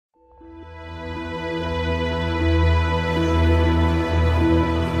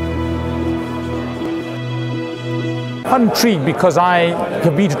quite intrigued because I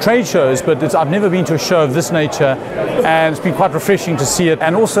have been to trade shows, but I've never been to a show of this nature, and it's been quite refreshing to see it.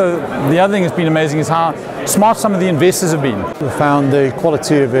 And also, the other thing that's been amazing is how smart some of the investors have been. We found the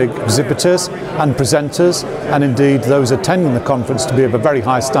quality of exhibitors and presenters, and indeed those attending the conference, to be of a very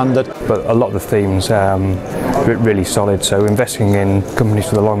high standard. But a lot of the themes really solid, so investing in companies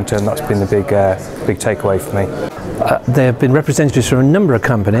for the long term, that's been the big takeaway for me. There have been representatives from a number of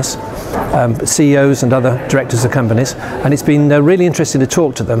companies, CEOs and other directors of companies, and it's been really interesting to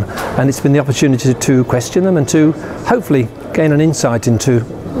talk to them, and it's been the opportunity to question them and to hopefully gain an insight into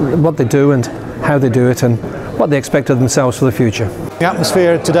what they do and how they do it and what they expect of themselves for the future. The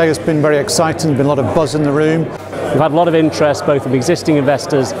atmosphere today has been very exciting. There's been a lot of buzz in the room. We've had a lot of interest both from existing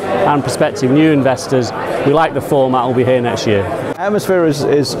investors and prospective new investors. We like the format. We'll be here next year. The atmosphere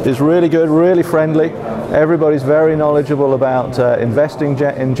is really good, really friendly. Everybody's very knowledgeable about investing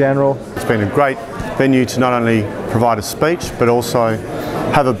in general. It's been a great venue to not only provide a speech but also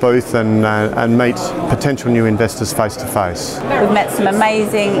have a booth and meet potential new investors face to face. We've met some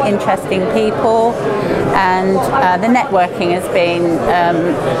amazing, interesting people, and the networking has been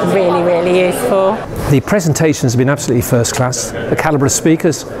really, really useful. The presentations have been absolutely first class, the calibre of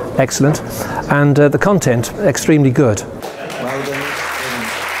speakers excellent, and the content extremely good. Well done.